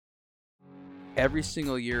every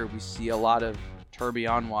single year we see a lot of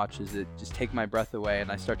tourbillon watches that just take my breath away,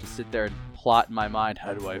 and I start to sit there and plot in my mind,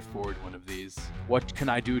 how do I afford one of these? What can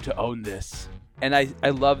I do to own this? And I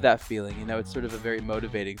love that feeling. You know, it's sort of a very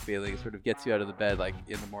motivating feeling. It sort of gets you out of the bed like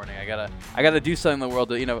in the morning. I gotta do something in the world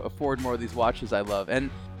to, afford more of these watches I love. And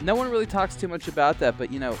no one really talks too much about that, but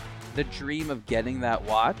the dream of getting that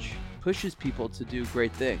watch pushes people to do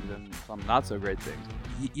great things and some not so great things.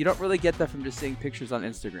 You don't really get that from just seeing pictures on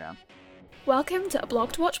Instagram. Welcome to A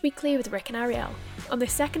Blog to Watch Weekly with Rick and Ariel. On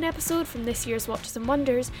this second episode from this year's Watches and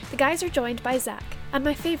Wonders, the guys are joined by Zach and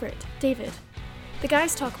my favourite, David. The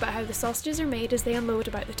guys talk about how the sausages are made as they unload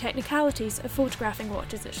about the technicalities of photographing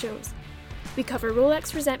watches at shows. We cover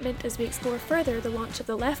Rolex resentment as we explore further the launch of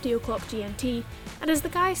the Lefty O'Clock GMT, and as the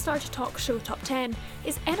guys start to talk show top 10,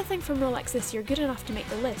 is anything from Rolex this year good enough to make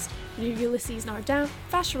the list? New Ulysses Nardin,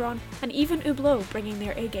 Vacheron, and even Hublot bringing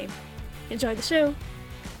their A-game. Enjoy the show!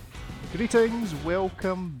 Greetings,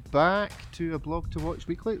 welcome back to A Blog to Watch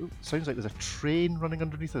Weekly. Sounds like there's a train running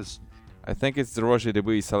underneath us. I think it's the Roger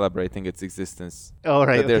Dubuis celebrating its existence. Oh,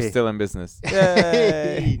 right, that they're okay. still in business.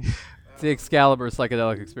 Yay! It's the Excalibur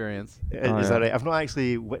psychedelic experience. Is that right? I've not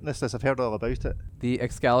actually witnessed this. I've heard all about it. The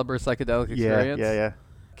Excalibur psychedelic experience? Yeah.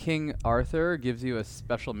 King Arthur gives you a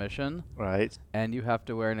special mission. Right. And you have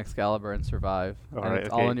to wear an Excalibur and survive. It's okay.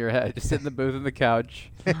 all in your head. Just sit in the booth on the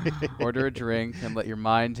couch, order a drink, and let your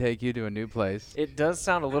mind take you to a new place. It does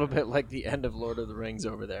sound a little bit like the end of Lord of the Rings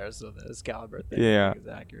over there, so the Excalibur thing is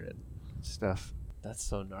accurate. Stuff. That's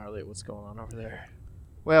so gnarly what's going on over there.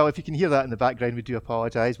 Well, if you can hear that in the background, we do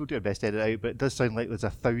apologise. We'll do our best to edit it out, but it does sound like there's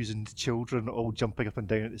 1,000 children all jumping up and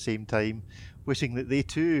down at the same time, wishing that they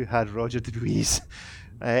too had Roger Dubuis.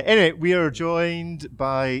 Anyway, we are joined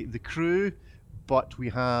by the crew, but we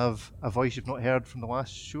have a voice you've not heard from the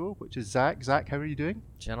last show, which is Zach. Zach, how are you doing?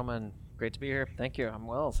 Gentlemen, great to be here. Thank you. I'm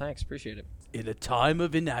well, thanks. Appreciate it. In a time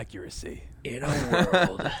of inaccuracy. In a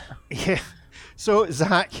world. Yeah. So,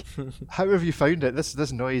 Zach, how have you found it?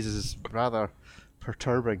 This noise is rather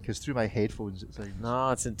perturbing because through my headphones it sounds.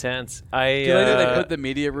 No, it's intense. Do you like that they put the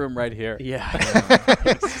media room right here? Yeah.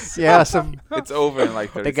 Yeah, It's over in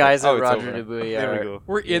like 30 The guys seconds. at Oh, it's Roger over. Dubuis There we are... go.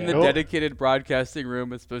 We're in the Yeah. dedicated broadcasting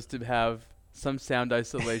room. It's supposed to have some sound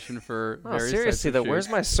isolation for Oh, various seriously types of though, where's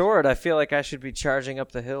shoots. my sword? I feel like I should be charging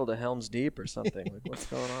up the hill to Helm's Deep or something. Like, what's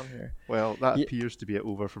going on here? Well, that Ye- appears to be it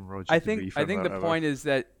over from Roger I Dubuis think the forever. point is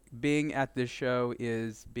that being at this show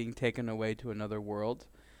is being taken away to another world.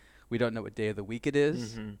 We don't know what day of the week it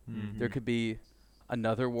is. There could be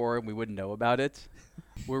another war and we wouldn't know about it.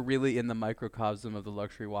 We're really in the microcosm of the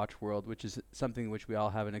luxury watch world, which is something which we all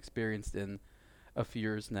haven't experienced in a few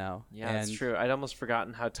years now. Yeah, that's true. I'd almost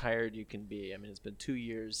forgotten how tired you can be. I mean, it's been 2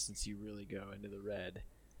 years since you really go into the red.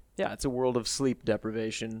 Yeah, it's a world of sleep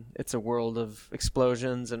deprivation. It's a world of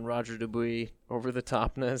explosions and Roger Dubuis over the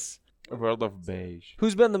topness. A world of beige. Who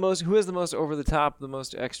has the most over the top, the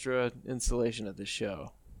most extra installation at this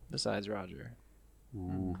show besides Roger?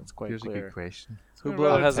 Ooh, That's quite here's clear. a good question.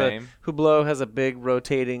 Hublot has a big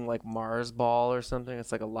rotating like Mars ball or something.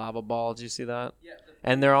 It's like a lava ball. Did you see that? Yeah.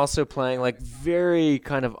 And they're also playing like very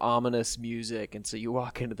kind of ominous music, and so you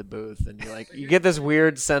walk into the booth and you get this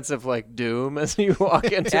weird sense of like doom as you walk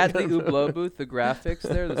into At the the booth. Hublot booth, the graphics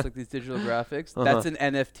there's like these digital graphics. That's an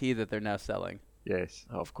NFT that they're now selling. Yes.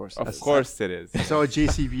 Oh, of course. Of course it is. I saw a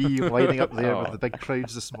JCB lining up there Oh. with the big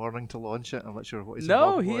crowds this morning to launch it. I'm not sure what his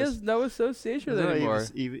No, involvement he was. has no association with it No, anymore.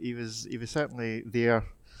 he was certainly there,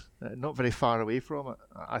 not very far away from it.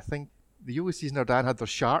 I think the Ulysses Nardin had their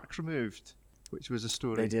shark removed, which was a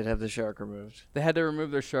story. They did have the shark removed. They had to remove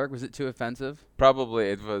their shark. Was it too offensive? Probably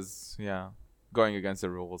it was, going against the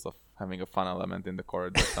rules of having a fun element in the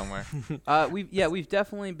corridor somewhere. We've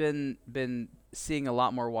definitely been seeing a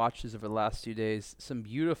lot more watches over the last 2 days. Some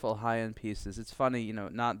beautiful high-end pieces. It's funny,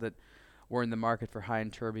 not that we're in the market for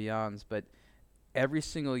high-end tourbillons, but every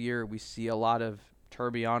single year we see a lot of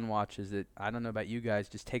tourbillon watches that, I don't know about you guys,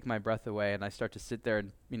 just take my breath away, and I start to sit there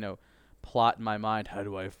and, plot in my mind, how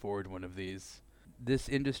do I afford one of these? This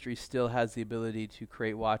industry still has the ability to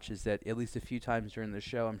create watches that, at least a few times during the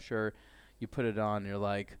show, I'm sure you put it on and you're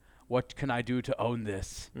like, what can I do to own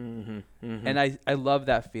this? And I love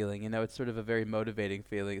that feeling. It's sort of a very motivating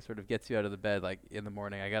feeling. It sort of gets you out of the bed like in the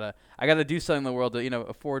morning. I gotta do something in the world to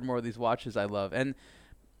afford more of these watches I love. And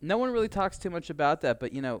no one really talks too much about that,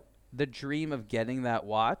 but the dream of getting that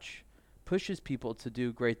watch pushes people to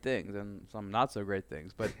do great things and some not so great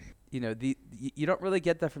things. But you don't really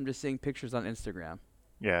get that from just seeing pictures on Instagram.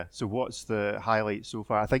 Yeah. So what's the highlight so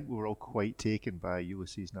far? I think we were all quite taken by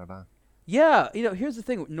Ulysses Nardin. Yeah, here's the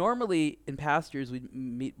thing. Normally, in past years, we'd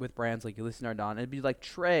meet with brands like Ulysse Nardon, and it'd be like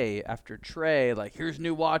tray after tray, like, here's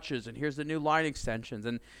new watches, and here's the new line extensions,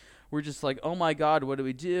 and we're just like, oh my god, what do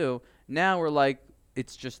we do? Now we're like,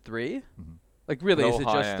 it's just 3? Mm-hmm. Like, really, And is it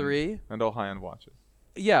all just high-end. 3? And all high-end watches.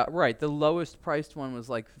 Yeah, right. The lowest priced one was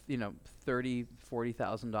like,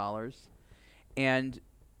 $30,000-$40,000. And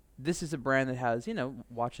this is a brand that has,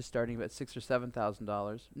 watches starting about $6,000 or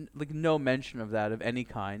 $7,000. Like, no mention of that of any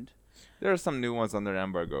kind. There are some new ones under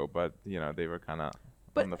embargo, but they were kind of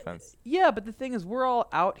But on the fence. Yeah, but the thing is, we're all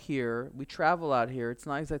out here. We travel out here. It's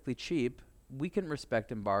not exactly cheap. We can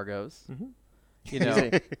respect embargoes. Mm-hmm.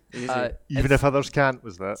 Easy. Even if others can't,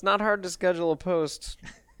 was that? It's not hard to schedule a post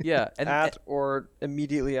Yeah, and or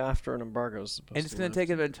immediately after an embargo is supposed and it's to going to take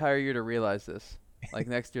an entire year to realize this. Like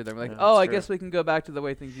next year, they're like, Yeah, oh, I that's guess we can go back to the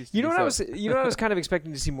way things used to You be. know what I was kind of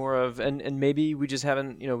expecting to see more of, and maybe we just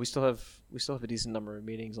haven't. We still have a decent number of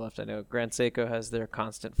meetings left. I know Grand Seiko has their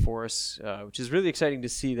Constant Force, which is really exciting to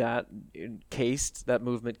see that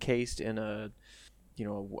movement cased in a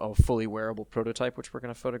fully wearable prototype, which we're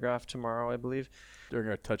going to photograph tomorrow, I believe. During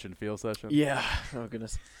our touch and feel session. Yeah. Oh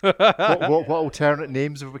goodness. what alternate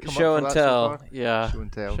names have we come Show up and with tell. that so far? Yeah. Show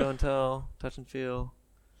and tell. Show and tell. Touch and feel.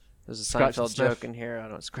 There's a Scratch and Seinfeld sniff. joke in here. I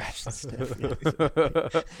don't scratch and sniff.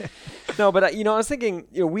 No, but I was thinking,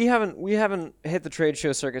 we haven't hit the trade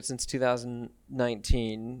show circuit since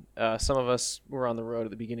 2019. Some of us were on the road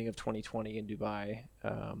at the beginning of 2020 in Dubai,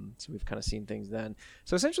 so we've kind of seen things then.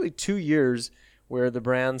 So essentially 2 years where the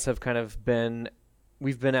brands have kind of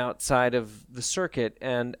we've been outside of the circuit,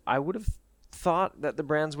 and I would have thought that the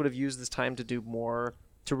brands would have used this time to do more,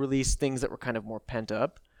 to release things that were kind of more pent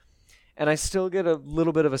up. And I still get a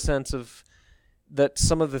little bit of a sense of that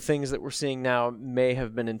some of the things that we're seeing now may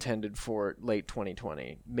have been intended for late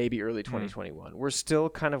 2020, maybe early 2021. We're still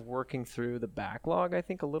kind of working through the backlog, I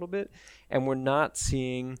think, a little bit, and we're not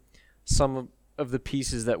seeing some of the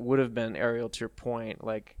pieces that would have been, Ariel, to your point,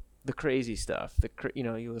 like the crazy stuff.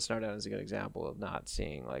 Ulysse Nardon is a good example of not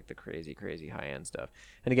seeing like the crazy high-end stuff.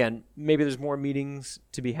 And again, maybe there's more meetings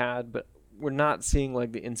to be had, but we're not seeing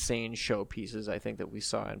like the insane show pieces I think that we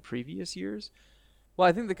saw in previous years. Well,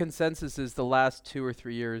 I think the consensus is the last 2 or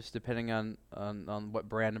 3 years, depending on what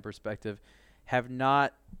brand and perspective, have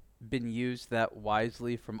not been used that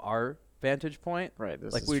wisely from our vantage point. Right.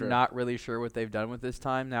 Like we're not really sure what they've done with this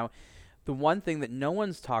time. Now, the one thing that no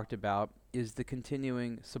one's talked about is the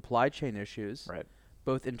continuing supply chain issues, Right.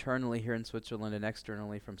 both internally here in Switzerland and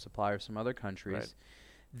externally from suppliers from other countries. Right.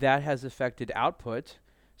 That has affected output.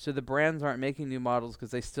 So the brands aren't making new models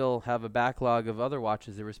because they still have a backlog of other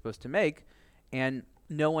watches they were supposed to make. And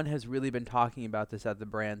no one has really been talking about this at the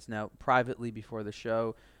brands. Now, privately before the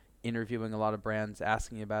show, interviewing a lot of brands,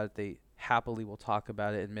 asking about it, they happily will talk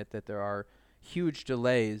about it, admit that there are huge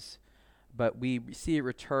delays. But we see a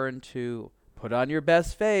return to put on your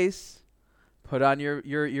best face, put on your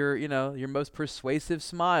most persuasive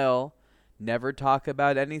smile, never talk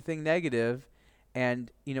about anything negative.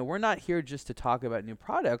 And, we're not here just to talk about new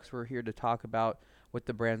products. We're here to talk about what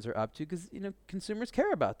the brands are up to because, consumers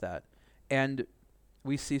care about that. And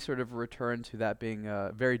we see sort of a return to that being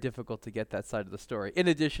very difficult to get that side of the story, in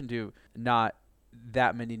addition to not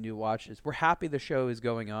that many new watches. We're happy the show is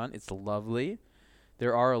going on. It's lovely.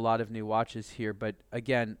 There are a lot of new watches here. But,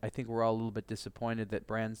 again, I think we're all a little bit disappointed that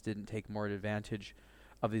brands didn't take more advantage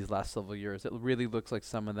of these last several years. It really looks like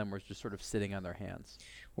some of them were just sort of sitting on their hands.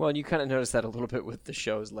 Well, and you kind of notice that a little bit with the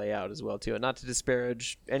show's layout as well, too. And not to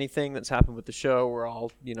disparage anything that's happened with the show. We're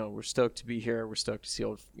all, we're stoked to be here. We're stoked to see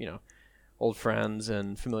old friends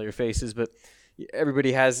and familiar faces. But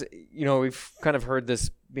everybody has, we've kind of heard this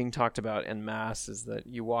being talked about en masse, is that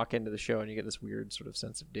you walk into the show and you get this weird sort of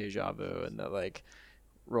sense of deja vu, and that like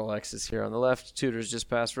Rolex is here on the left, Tudor's just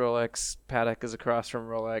past Rolex, Patek is across from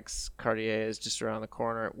Rolex, Cartier is just around the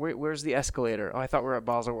corner. Where's the escalator? Oh, I thought we were at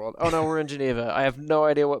Basel World. Oh no, we're in Geneva. I have no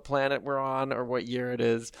idea what planet we're on or what year it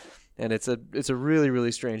is, and it's a really,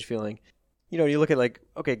 really strange feeling. You look at like,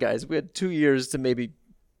 okay guys, we had 2 years to maybe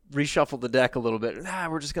reshuffle the deck a little bit.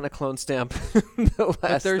 We're just going to clone stamp the last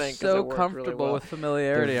But they're thing 'cause so it worked comfortable really well. with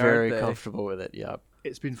familiarity, They're very aren't they? comfortable with it, yeah.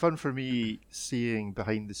 It's been fun for me seeing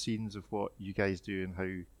behind the scenes of what you guys do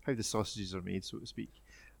and how the sausages are made, so to speak,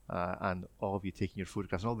 and all of you taking your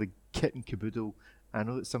photographs and all the kit and caboodle. I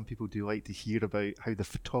know that some people do like to hear about how the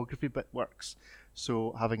photography bit works.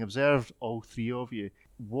 So having observed all three of you,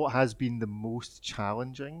 what has been the most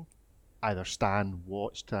challenging, either stand,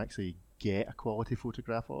 watch to actually get a quality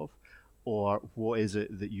photograph of, or what is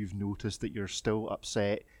it that you've noticed that you're still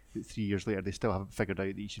upset that 3 years later they still haven't figured out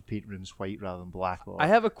that you should paint rooms white rather than black? Or I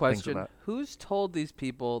have a things like question. that? Who's told these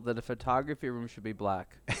people that a photography room should be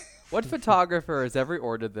black? What photographer has ever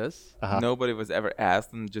ordered this? Nobody was ever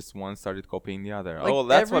asked, and just one started copying the other. Like, oh,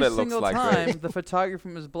 that's what it looks every like. single time, Right? the photography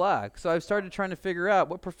was black. So I've started trying to figure out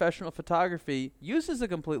what professional photography uses a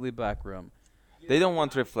completely black room. They don't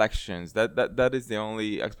want reflections. That is the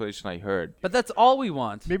only explanation I heard. But that's all we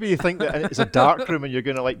want. Maybe you think that it's a dark room and you're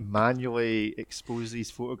going to like manually expose these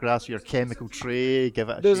photographs with your chemical tray, give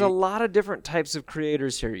it a There's a shake. lot of different types of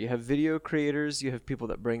creators here. You have video creators, you have people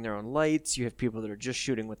that bring their own lights, you have people that are just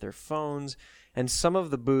shooting with their phones, and some of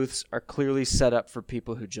the booths are clearly set up for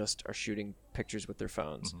people who just are shooting pictures with their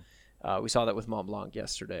phones. We saw that with Mont Blanc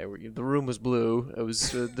yesterday, where the room was blue. It was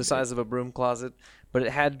the size of a broom closet, but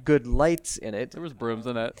it had good lights in it. There was brooms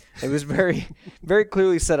in it. It was very, very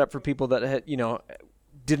clearly set up for people that had,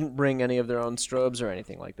 didn't bring any of their own strobes or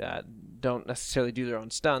anything like that. Don't necessarily do their own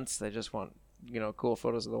stunts. They just want, cool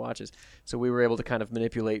photos of the watches. So we were able to kind of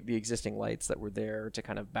manipulate the existing lights that were there to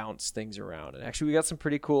kind of bounce things around. And actually, we got some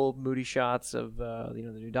pretty cool moody shots of, the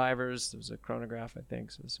new divers. There was a chronograph, I think.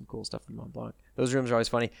 So there's some cool stuff from Mont Blanc. Those rooms are always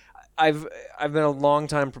funny. I've been a long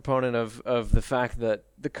time proponent of the fact that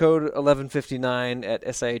the code 1159 at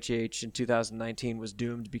SIHH in 2019 was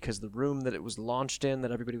doomed because the room that it was launched in,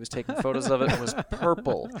 that everybody was taking photos of it, was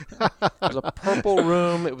purple. It was a purple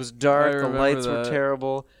room. It was dark. The lights were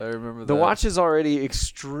terrible. I remember The watch is already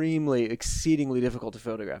exceedingly difficult to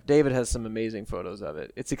photograph. David has some amazing photos of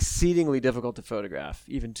it. It's exceedingly difficult to photograph.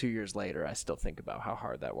 Even 2 years later, I still think about how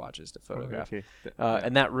hard that watch is to photograph. Okay.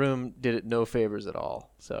 And that room did it no favors at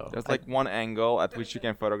all. So There's like one angle at which you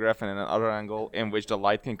can photograph, and then another angle in which the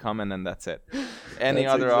light can come, and then that's it. Any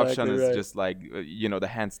That's other option exactly is right. just like the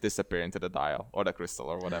hands disappear into the dial or the crystal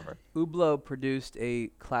or whatever. Hublot produced a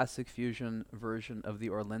classic fusion version of the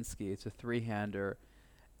Orlinsky. It's a three-hander,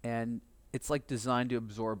 and it's like designed to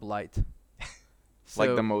absorb light.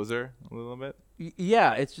 Like the Moser a little bit.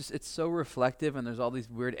 Yeah, it's so reflective, and there's all these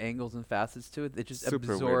weird angles and facets to it. It just Super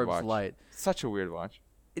weird absorbs watch. light. Such a weird watch.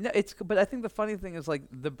 But I think the funny thing is like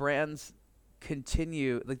the brands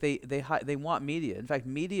continue, like they want media. In fact,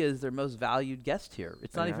 media is their most valued guest here.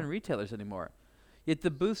 It's not even retailers anymore. Yet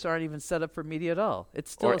the booths aren't even set up for media at all.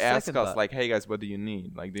 It's still Or a ask second us thought. like, hey guys, what do you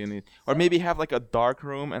need? Like, do you need? Or maybe have like a dark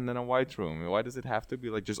room and then a white room. Why does it have to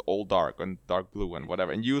be like just all dark and dark blue and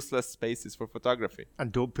whatever, and useless spaces for photography?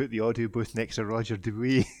 And don't put the audio booth next to Roger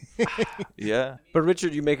Dubuis. Yeah. But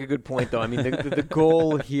Richard, you make a good point, though. I mean, the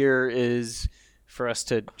goal here is for us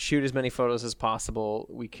to shoot as many photos as possible.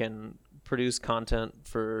 We can produce content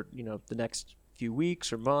for the next few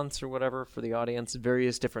weeks or months or whatever for the audience.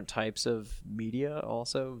 Various different types of media,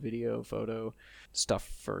 also video, photo, stuff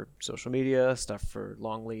for social media, stuff for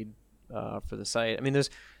long lead for the site. I mean,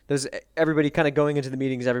 there's everybody kind of going into the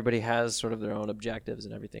meetings. Everybody has sort of their own objectives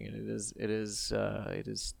and everything, and it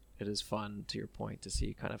is fun, to your point, to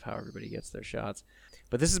see kind of how everybody gets their shots.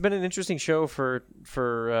 But this has been an interesting show for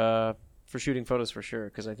shooting photos for sure,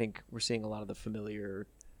 because I think we're seeing a lot of the familiar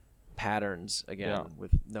patterns again,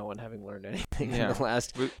 with no one having learned anything in the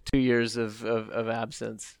last 2 years of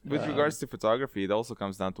absence. With regards to photography, it also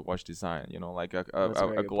comes down to watch design. Like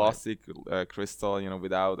a glossy crystal,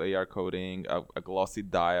 without AR coating, a glossy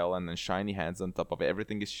dial, and then shiny hands on top of it.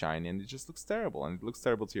 Everything is shiny, and it just looks terrible, and it looks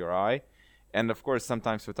terrible to your eye. And of course,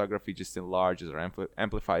 sometimes photography just enlarges or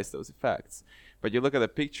amplifies those effects. But you look at the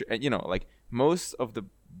picture, and like most of the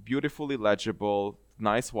beautifully legible,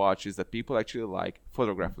 nice watches that people actually like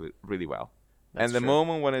photograph really well. And the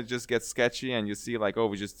moment when it just gets sketchy and you see like, oh,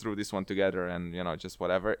 we just threw this one together and just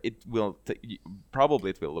whatever, it will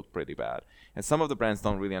probably look pretty bad. And some of the brands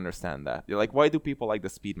don't really understand that. You're like, why do people like the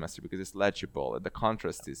Speedmaster? Because it's legible, the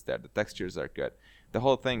contrast is there, the textures are good, the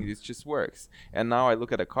whole thing, it just works. And now I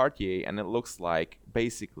look at a Cartier and it looks like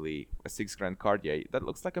basically a $6,000 Cartier that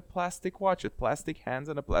looks like a plastic watch with plastic hands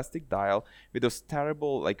and a plastic dial with those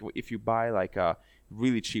terrible, like if you buy like a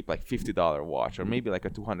really cheap like $50 watch or maybe like a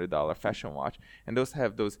 $200 fashion watch, and those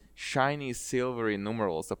have those shiny silvery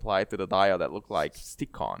numerals applied to the dial that look like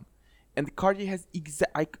stick-on. And the Cartier has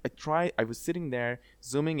I was sitting there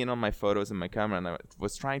zooming in on my photos in my camera, and I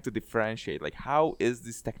was trying to differentiate like, how is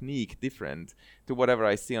this technique different to whatever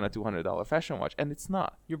I see on a $200 fashion watch, and it's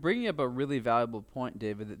not. You're bringing up a really valuable point,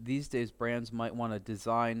 David, that these days brands might want to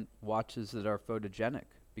design watches that are photogenic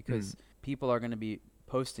because people are going to be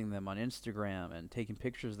posting them on Instagram and taking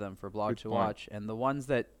pictures of them for Blog to Watch, and the ones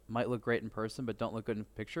that might look great in person but don't look good in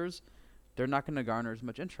pictures, they're not going to garner as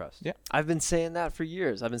much interest. Yeah, I've been saying that for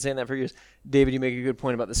years. David, you make a good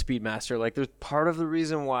point about the Speedmaster. Like, there's part of the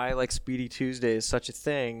reason why like Speedy Tuesday is such a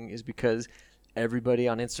thing is because everybody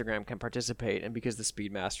on Instagram can participate, and because the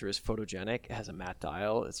Speedmaster is photogenic, it has a matte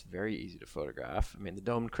dial, it's very easy to photograph. I mean, the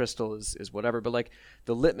domed crystal is whatever, but like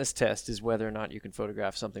the litmus test is whether or not you can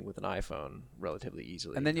photograph something with an iPhone relatively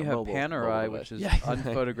easily. And then you have Panerai, which is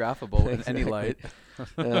unphotographable in any light.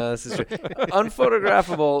 This is true.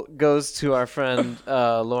 Unphotographable goes to our friend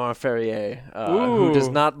Laurent Ferrier, who does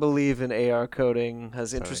not believe in AR coding,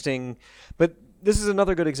 has interesting, but this is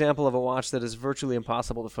another good example of a watch that is virtually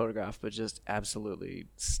impossible to photograph, but just absolutely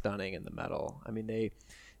stunning in the metal. I mean,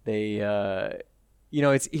 he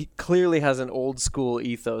clearly has an old school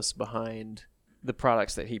ethos behind the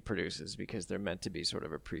products that he produces because they're meant to be sort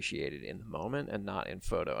of appreciated in the moment and not in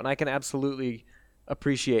photo. And I can absolutely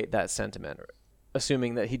appreciate that sentiment,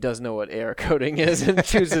 assuming that he does know what AR coding is and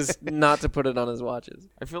chooses not to put it on his watches.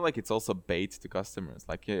 I feel like it's also bait to customers.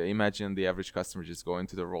 Like imagine the average customer just going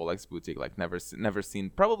to the Rolex boutique, like never seen a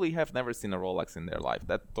Rolex in their life.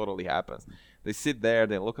 That totally happens. They sit there,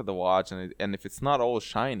 they look at the watch, and if it's not all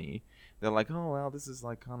shiny, they're like, oh, well, this is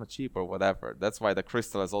like kind of cheap or whatever. That's why the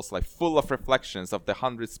crystal is also like full of reflections of the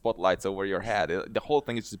 100 spotlights over your head. The whole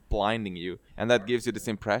thing is just blinding you. And that gives you this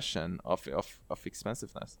impression of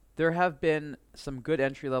expensiveness. There have been some good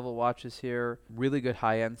entry-level watches here, really good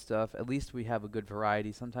high-end stuff. At least we have a good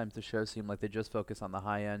variety. Sometimes the shows seem like they just focus on the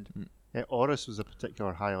high-end. Oris was a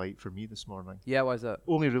particular highlight for me this morning. Yeah, why is that?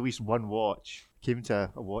 Only released one watch. Came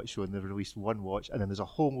to a watch show and they've released one watch, and then there's a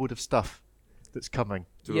whole load of stuff that's coming.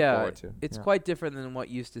 It's quite different than what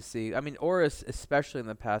you used to see. I mean, Oris, especially in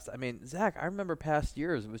the past. I mean, Zach, I remember past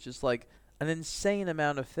years, it was just like an insane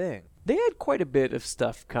amount of thing. They had quite a bit of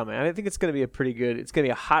stuff coming. I think it's going to be it's going to be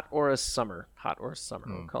a hot Oris summer.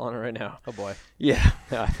 I'm calling it right now. Oh, boy. Yeah.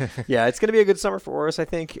 Yeah, it's going to be a good summer for Oris, I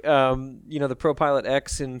think. The Pro Pilot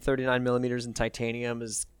X in 39 millimeters in titanium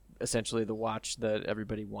is essentially the watch that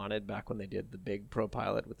everybody wanted back when they did the big Pro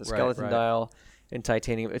Pilot with the skeleton dial in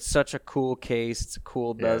titanium. It's such a cool case. It's a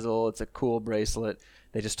cool bezel. It's a cool bracelet.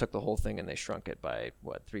 They just took the whole thing and they shrunk it by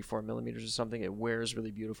 3-4 millimeters or something. It wears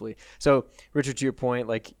really beautifully. So, Richard, to your point,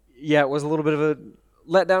 it was a little bit of a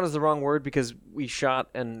letdown is the wrong word because we shot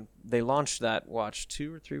and they launched that watch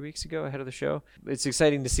 2 or 3 weeks ago ahead of the show. It's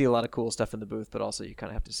exciting to see a lot of cool stuff in the booth, but also you kind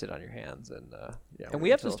of have to sit on your hands and we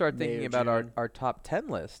have to start thinking about our top 10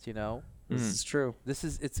 list. This is true.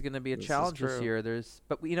 It's going to be a challenge this year.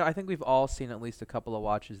 But I think we've all seen at least a couple of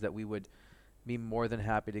watches that we would be more than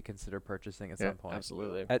happy to consider purchasing at some point.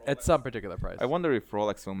 Absolutely. At some particular price. I wonder if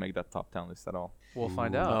Rolex will make that top 10 list at all. We'll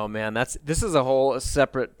find out. Oh man, this is a whole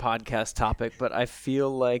separate podcast topic, but I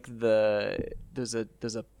feel like there's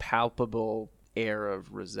a palpable air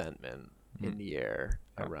of resentment in the air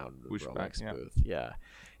around the Rolex booth. Yeah.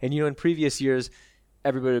 And in previous years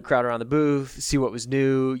everybody would crowd around the booth, see what was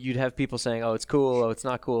new. You'd have people saying, "Oh, it's cool. Oh, it's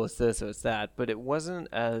not cool. It's this. Oh, it's that." But it wasn't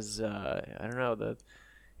as I don't know.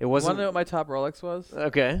 It wasn't. You want to know what my top Rolex was?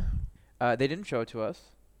 Okay. They didn't show it to us.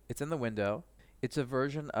 It's in the window. It's a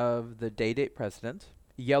version of the Day-Date President,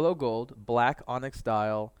 yellow gold, black onyx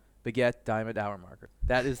dial, baguette diamond hour marker.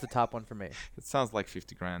 That is the top one for me. It sounds like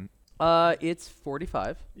 50 grand. It's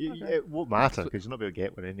 45. It won't matter because you're not going to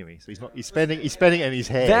get one anyway. So he's spending it in his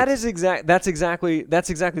head. That's exactly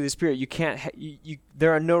the spirit. You can't.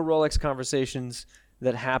 There are no Rolex conversations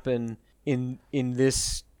that happen in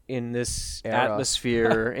this era.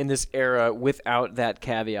 Atmosphere in this era without that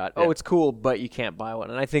caveat. Oh, it's cool, but you can't buy one.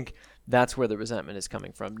 And I think that's where the resentment is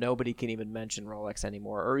coming from. Nobody can even mention Rolex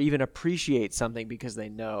anymore, or even appreciate something because they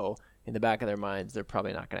know in the back of their minds they're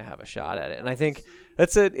probably not going to have a shot at it. And I think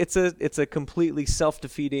it's a completely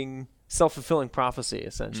self-defeating, self-fulfilling prophecy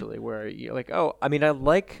essentially, where you're like, oh, I mean,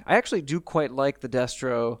 I actually do quite like the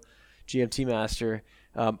Destro GMT Master.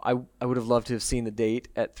 I would have loved to have seen the date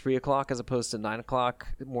at 3 o'clock as opposed to 9 o'clock,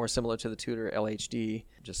 more similar to the Tudor LHD,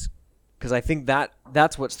 just because I think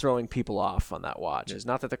that's what's throwing people off on that watch. It's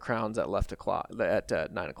not that the crown's at 9 o'clock.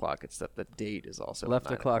 It's that the date is also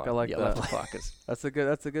left o'clock. I like that. Left o'clock is that's a good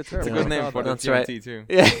term. It's a good name for the GMT too.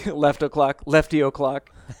 Yeah, left o'clock, lefty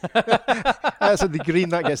o'clock. That's the green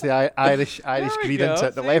that gets the Irish green into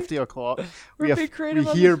it. The lefty o'clock. We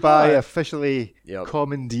hereby officially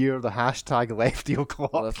commandeer the hashtag lefty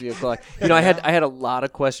o'clock. Lefty o'clock. I had a lot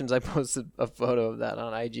of questions. I posted a photo of that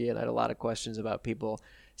on IG, and I had a lot of questions about people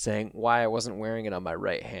saying why I wasn't wearing it on my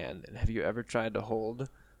right hand. And have you ever tried to hold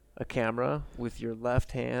a camera with your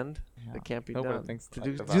left hand? That can't be done.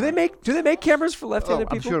 Do they make cameras for left-handed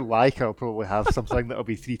people? I'm sure Leica will probably have something that'll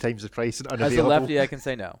be 3 times the price and unavailable. As a lefty, I can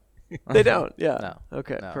say no. They don't. Yeah. No.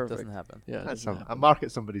 Okay. No, perfect. It doesn't happen. Yeah. That's a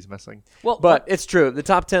market somebody's missing. Well, but it's true. The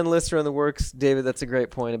top 10 lists are in the works. David, that's a great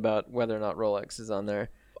point about whether or not Rolex is on there.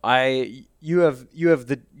 You have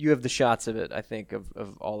the shots of it, I think,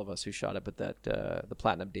 of all of us who shot it, but that the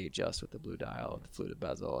platinum Datejust with the blue dial, the fluted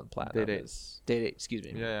bezel, and platinum Date 8, excuse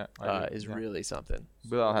me. Is really something.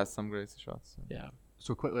 Bilal has some great shots. So. Yeah.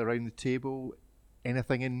 So quickly around the table,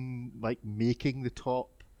 anything in like making the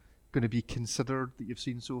top going to be considered that you've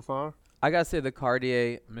seen so far? I gotta say the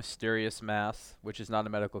Cartier Mysterious Mass, which is not a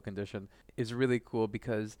medical condition, is really cool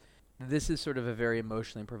because this is sort of a very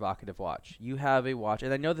emotionally provocative watch. You have a watch,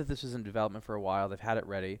 and I know that this was in development for a while. They've had it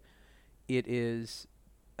ready. It is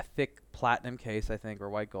a thick platinum case, I think, or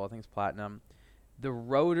white gold. I think it's platinum. The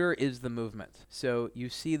rotor is the movement. So you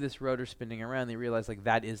see this rotor spinning around, and you realize like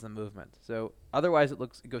that is the movement. So otherwise it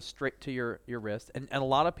goes straight to your wrist. And a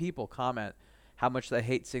lot of people comment how much they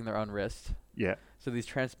hate seeing their own wrist. Yeah. So these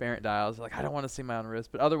transparent dials, like I don't want to see my own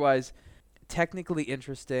wrist. But otherwise, technically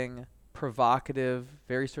interesting, provocative,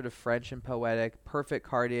 very sort of French and poetic, perfect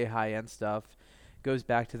Cartier high-end stuff. Goes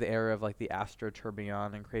back to the era of like the Astro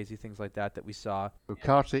Tourbillon and crazy things like that we saw. So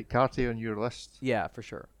Cartier on your list? Yeah, for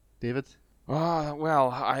sure. David?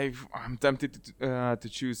 Well, I'm tempted to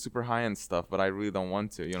choose super high-end stuff, but I really don't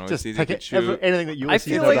want to. You know, just it's easy to choose. Anything that you I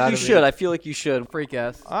feel like you should. I feel like you should. Freak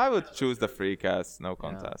S. I would choose the Freak S, no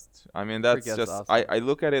contest. I mean, Freak that's S just awesome. I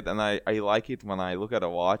look at it and I like it when I look at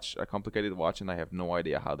a complicated watch, and I have no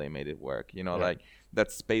idea how they made it work. You know, like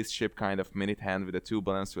that spaceship kind of minute hand with the two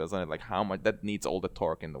balance wheels on it, like how much that needs all the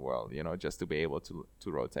torque in the world, you know, just to be able to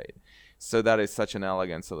rotate. So that is such an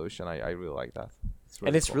elegant solution. I really like that.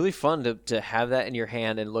 It's really fun to have that in your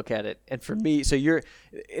hand and look at it. And for me, so you're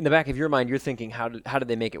in the back of your mind, you're thinking, how did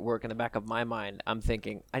they make it work? In the back of my mind, I'm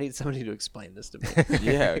thinking, I need somebody to explain this to me.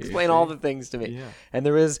 Explain all the things to me. Yeah. And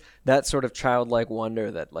there is that sort of childlike wonder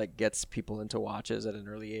that like gets people into watches at an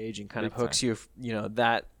early age and kind of hooks you. You know,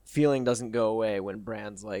 that feeling doesn't go away when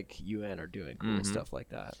brands like UN are doing cool stuff like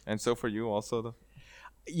that. And so for you also,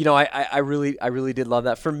 you know, I really did love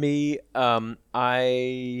that. For me,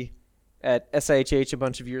 at SIHH a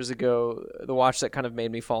bunch of years ago, the watch that kind of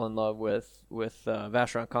made me fall in love with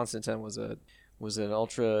Vacheron Constantin was an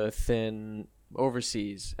ultra thin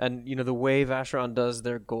overseas. And you know, the way Vacheron does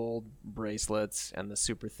their gold bracelets and the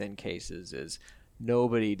super thin cases is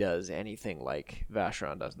nobody does anything like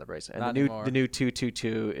Vacheron does in the bracelet. And the new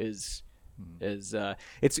 222 is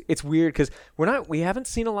it's weird because we haven't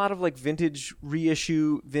seen a lot of like vintage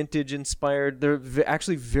reissue, vintage inspired. There are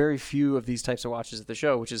actually very few of these types of watches at the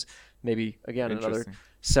show, which is maybe again another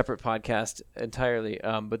separate podcast entirely.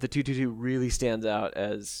 But the 222 really stands out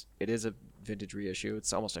as it is a vintage reissue.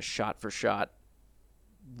 It's almost a shot for shot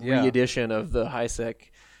re-edition of the Hisek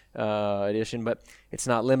edition, but it's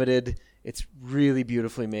not limited. It's really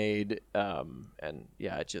beautifully made, and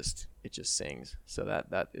yeah, it just sings. So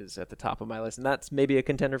that is at the top of my list, and that's maybe a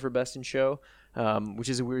contender for best in show, which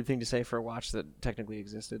is a weird thing to say for a watch that technically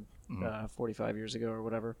existed 45 years ago or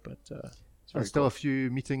whatever. But there's still a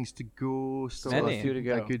few meetings to go. Still a few to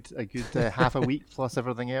go. A good half a week plus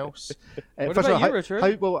everything else. What about you, Richard?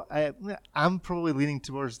 I'm probably leaning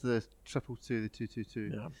towards the 222, the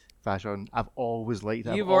 222. Yeah. Vacheron. I've always liked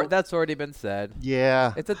that. That's already been said.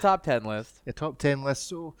 Yeah. It's a top 10 list. A top 10 list.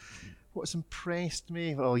 So what's impressed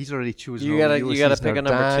me? Well, he's already chosen. You gotta pick a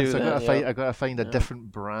number 2. So I gotta find a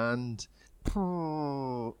different brand.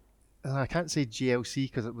 I can't say GLC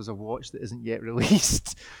because it was a watch that isn't yet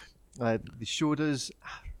released. They showed us.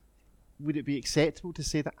 Would it be acceptable to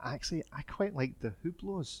say that actually I quite like the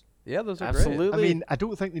Hublots? Yeah, those are absolutely great. I mean, I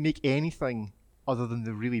don't think they make anything other than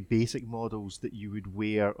the really basic models that you would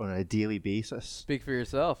wear on a daily basis. Speak for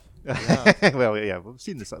yourself. Yeah. Well, yeah, we've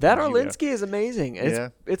seen this. That Orlinsky is amazing.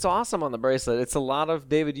 It's awesome on the bracelet. It's a lot of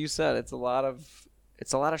David. You said it's a lot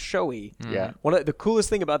of showy. Yeah. One of the coolest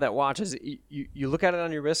thing about that watch is you look at it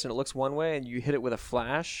on your wrist and it looks one way, and you hit it with a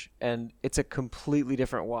flash, and it's a completely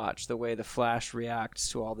different watch. The way the flash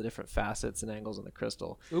reacts to all the different facets and angles on the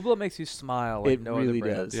crystal. Hublot makes you smile. Like it no really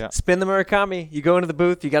other brand. does. Yeah. Spin the Murakami. You go into the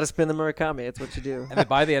booth, you got to spin the Murakami. It's what you do. And then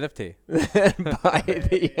buy the NFT. And buy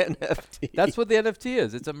the NFT. That's what the NFT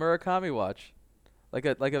is. It's a Murakami watch. Like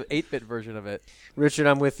a 8-bit version of it. Richard,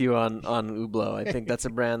 I'm with you on Hublot. I think that's a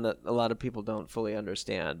brand that a lot of people don't fully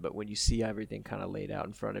understand, but when you see everything kind of laid out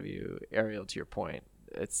in front of you, Ariel, to your point,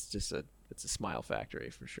 it's a smile factory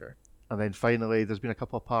for sure. And then finally, there's been a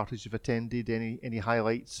couple of parties you've attended. Any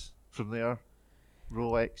highlights from there?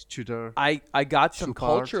 Rolex, Tudor. I got some Chopard.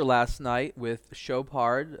 culture last night with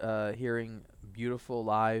Chopard, hearing beautiful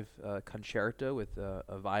live concerto with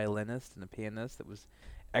a violinist and a pianist that was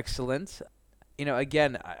excellent. You know,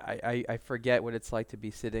 again, I forget what it's like to be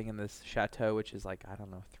sitting in this chateau, which is like, I don't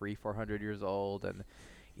know, 300-400 years old, and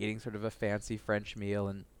eating sort of a fancy French meal.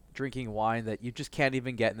 And drinking wine that you just can't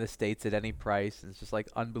even get in the States at any price. And it's just like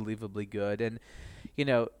unbelievably good. And, you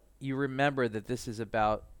know, you remember that this is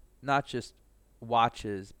about not just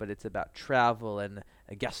watches, but it's about travel and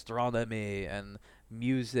gastronomy and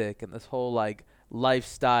music and this whole like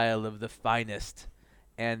lifestyle of the finest.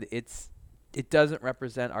 And it doesn't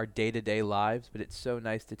represent our day-to-day lives, but it's so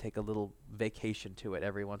nice to take a little vacation to it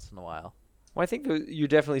every once in a while. Well, I think you're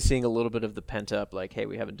definitely seeing a little bit of the pent-up, like, hey,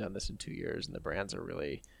 we haven't done this in 2 years, and the brands are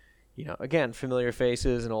really, you know, again, familiar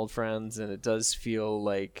faces and old friends, and it does feel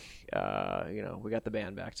like, you know, we got the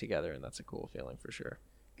band back together, and that's a cool feeling for sure.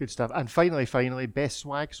 Good stuff. And finally, best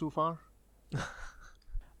swag so far?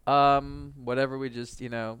 Whatever we just, you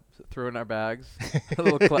know, threw in our bags. A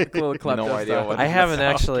little klepto No idea stuff. what I haven't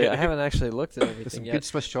actually looked at everything yet. Good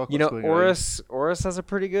Swiss chocolate. You know, Oris has a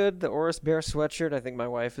pretty good, the Oris Bear sweatshirt. I think my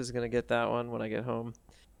wife is going to get that one when I get home.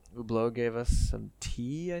 Hublot gave us some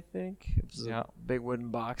tea, I think. It was a big wooden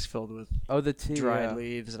box filled with the tea, dried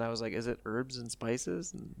leaves. And I was like, is it herbs and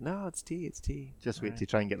spices? And no, it's tea. Just wait to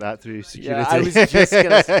try and get that through security. Yeah, I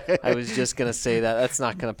was just gonna say that. That's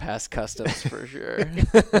not going to pass customs for sure.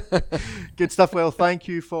 Good stuff. Well, thank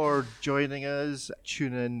you for joining us.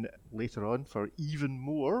 Tune in later on for even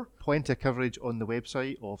more. Plenty of coverage on the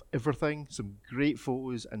website of everything. Some great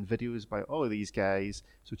photos and videos by all of these guys.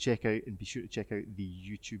 So check out and be sure to check out the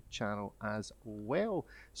YouTube channel as well.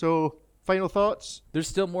 So final thoughts? There's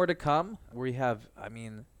still more to come. We have,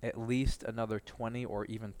 at least another 20 or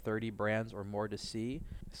even 30 brands or more to see.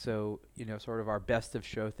 So, you know, sort of our best of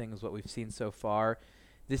show things, what we've seen so far.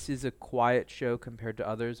 This is a quiet show compared to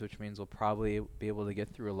others, which means we'll probably be able to get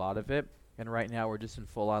through a lot of it. And right now we're just in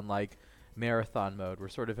full-on, like, marathon mode. We're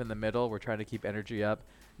sort of in the middle. We're trying to keep energy up.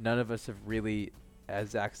 None of us have really,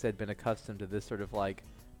 as Zach said, been accustomed to this sort of, like,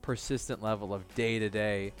 persistent level of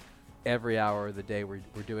day-to-day. Every hour of the day we're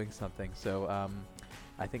doing something. So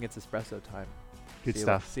I think it's espresso time. Good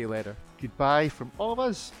stuff. See you later. Goodbye from all of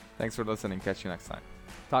us. Thanks for listening. Catch you next time.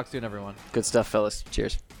 Talk soon, everyone. Good stuff, fellas.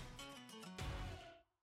 Cheers.